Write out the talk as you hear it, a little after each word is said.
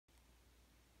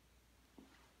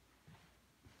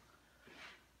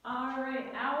All right,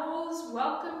 Owls,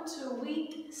 welcome to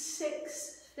week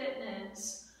 6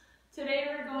 fitness. Today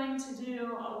we're going to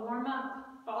do a warm-up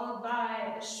followed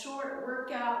by a short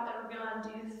workout that we're going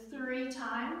to do 3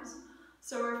 times.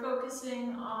 So we're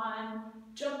focusing on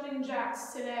jumping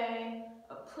jacks today,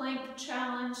 a plank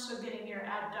challenge, so getting your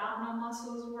abdominal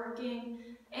muscles working,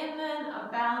 and then a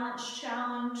balance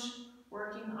challenge,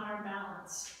 working on our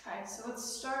balance. Okay, so let's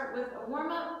start with a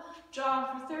warm-up,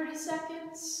 jog for 30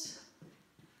 seconds.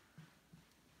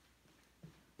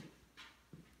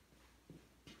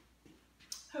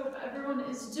 Hope everyone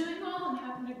is doing well and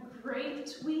having a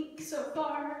great week so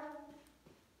far.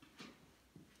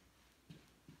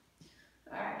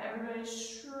 All right, everybody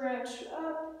stretch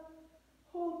up,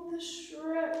 hold the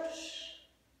stretch.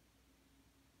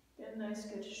 Get a nice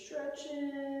good stretch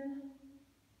in.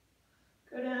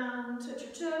 Go down, touch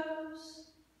your toes.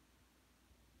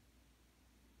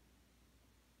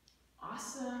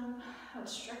 Awesome.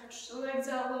 Let's stretch the legs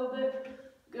out a little bit.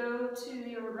 Go to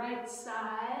your right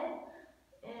side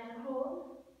and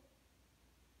hold.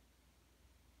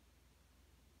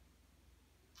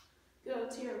 Go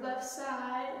to your left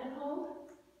side and hold.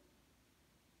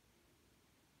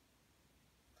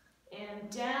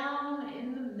 And down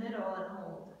in the middle and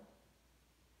hold.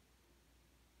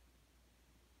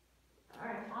 All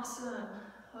right, awesome.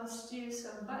 Let's do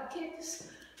some butt kicks.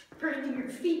 Bring your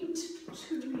feet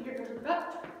to your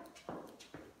butt.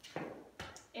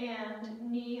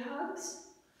 And knee hugs.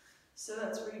 So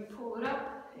that's where you pull it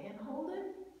up and hold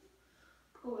it.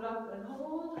 Pull it up and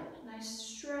hold. Nice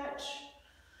stretch.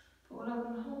 Pull it up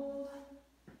and hold.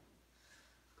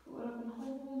 Pull it up and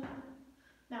hold.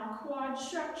 Now quad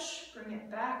stretch. Bring it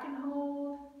back and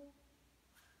hold.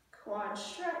 Quad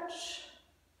stretch.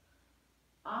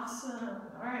 Awesome.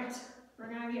 All right. We're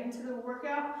going to get into the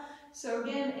workout. So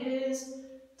again, it is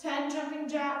 10 jumping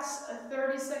jacks, a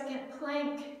 30-second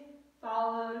plank,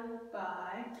 followed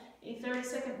by a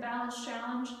 30-second balance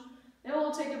challenge. Then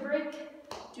we'll take a break,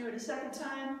 do it a second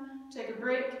time, take a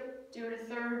break, do it a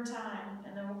third time,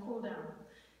 and then we'll cool down.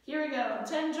 Here we go,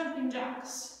 10 jumping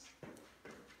jacks.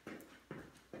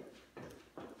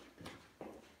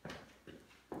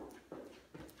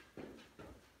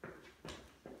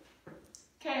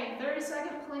 Okay,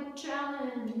 30-second plank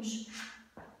challenge.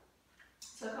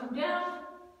 So come down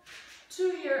to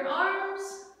your arms,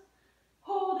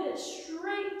 hold it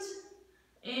straight,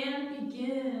 and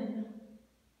begin.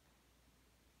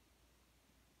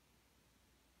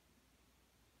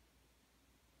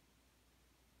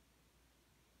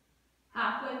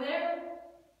 Halfway there.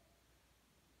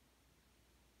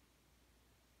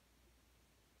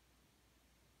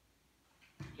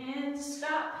 And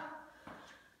stop.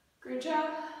 Great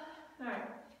job. All right.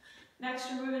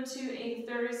 Next, we're moving to a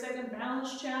 30-second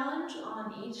balance challenge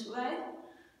on each leg.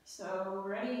 So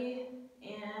ready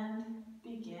and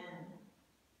begin.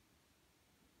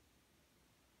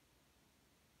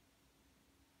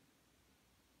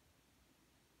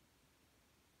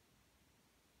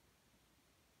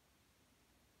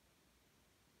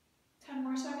 Ten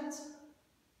more seconds.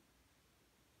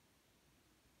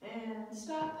 And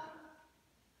stop.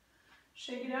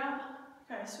 Shake it out.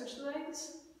 Okay, switch the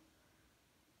legs.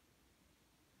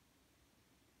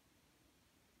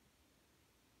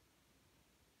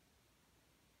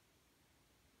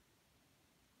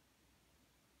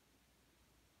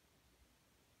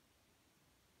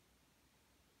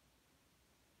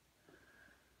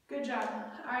 Good job.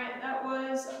 All right, that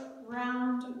was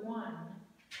round 1.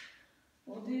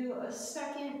 We'll do a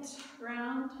second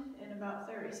round in about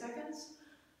 30 seconds.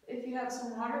 If you have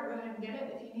some water, go ahead and get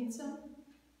it if you need some.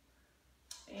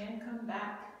 And come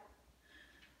back.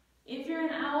 If you're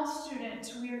an OWL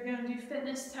student, we are going to do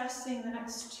fitness testing the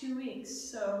next 2 weeks.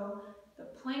 So the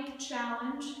plank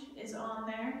challenge is on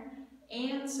there,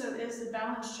 and so is the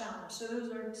balance challenge. So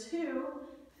those are 2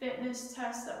 fitness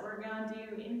tests that we're going to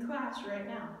do in class right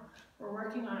now. We're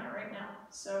working on it right now.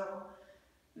 So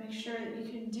make sure that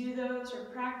you can do those. We're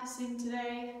practicing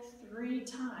today 3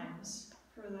 times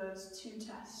for those 2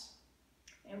 tests.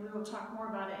 And we will talk more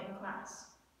about it in class.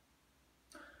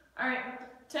 All right,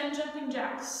 10 jumping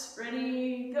jacks.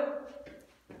 Ready, go.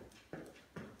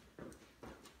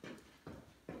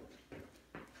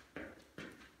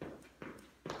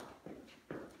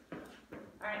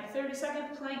 All right,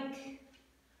 30-second plank.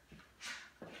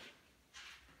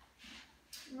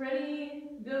 Ready,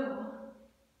 go.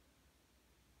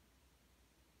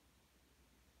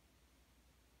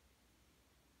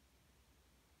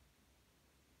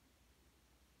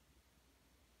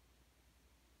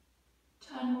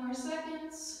 More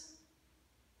seconds.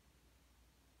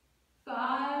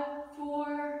 5,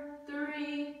 4,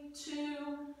 3, 2,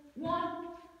 1.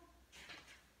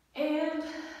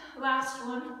 last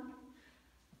one,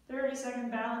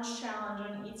 30-second balance challenge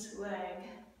on each leg.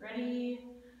 Ready,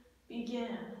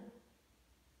 begin.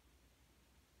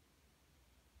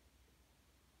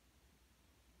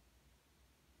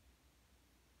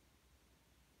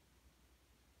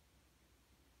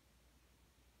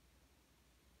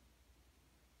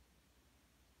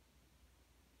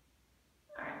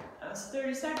 All right, that was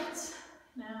 30 seconds.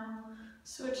 Now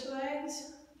switch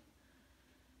legs.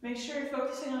 Make sure you're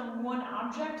focusing on one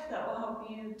object. That will help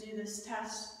you do this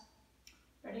test.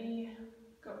 Ready,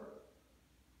 go.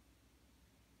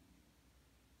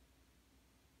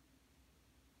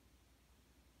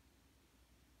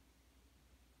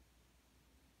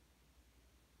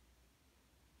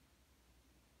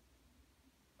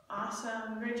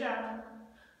 Awesome, great job.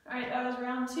 All right, that was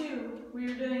round 2.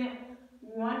 We are doing it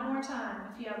one more time.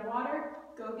 If you have water,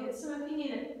 go get some if you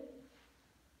need it.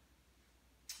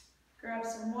 Grab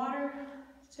some water,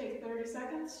 take 30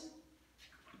 seconds.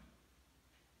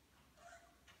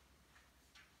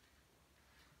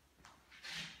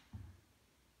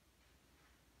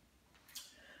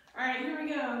 All right, here we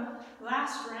go.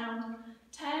 Last round,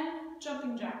 10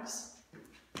 jumping jacks.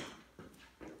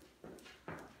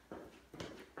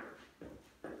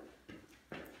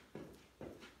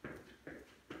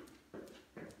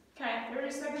 Okay,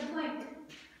 30-second plank.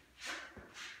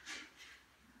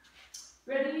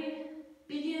 Ready,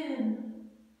 begin.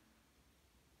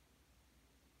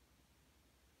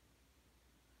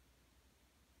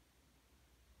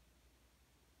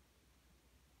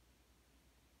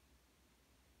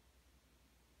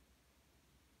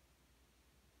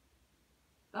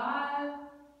 Five,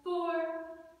 4,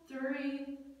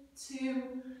 3, 2,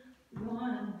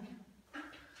 1.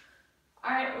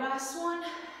 All right, last one,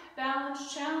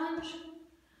 balance challenge.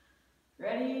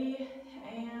 Ready,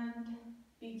 and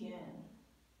begin.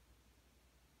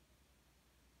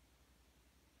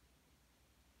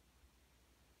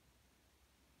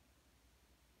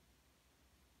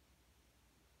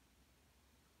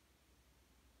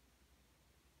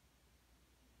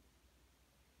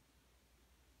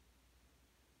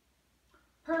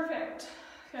 Perfect.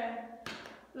 Okay,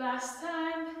 last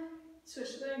time,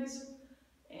 switch legs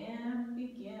and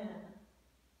begin.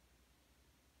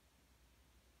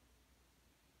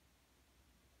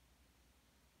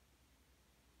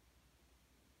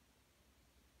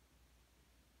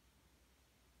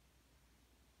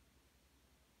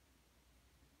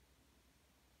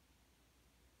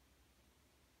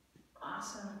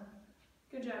 Awesome.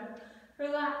 Good job.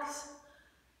 Relax.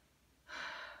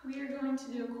 We are going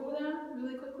to do a cool down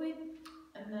really quickly,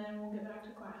 and then we'll get back to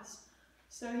class.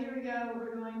 So here we go.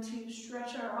 We're going to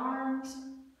stretch our arms.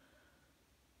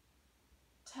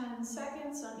 10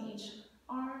 seconds on each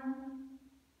arm.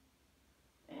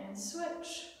 And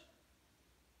switch.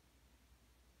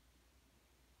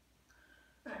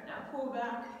 All right, now pull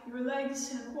back your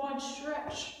legs in a quad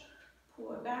stretch.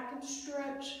 Pull it back and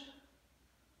stretch.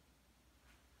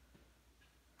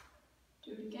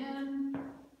 Do it again.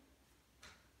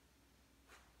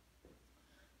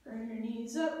 Bring your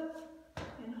knees up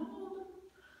and hold.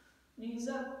 Knees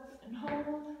up and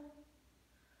hold.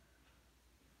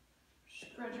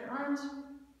 Spread your arms.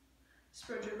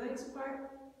 Spread your legs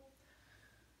apart.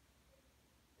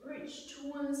 Reach to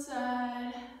one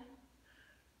side.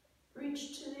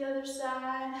 Reach to the other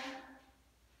side.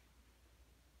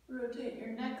 Rotate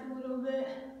your neck a little bit.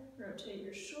 Rotate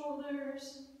your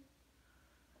shoulders.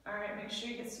 All right, make sure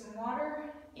you get some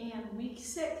water. And week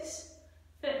 6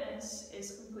 fitness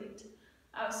is complete.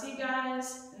 I'll see you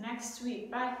guys next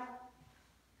week. Bye.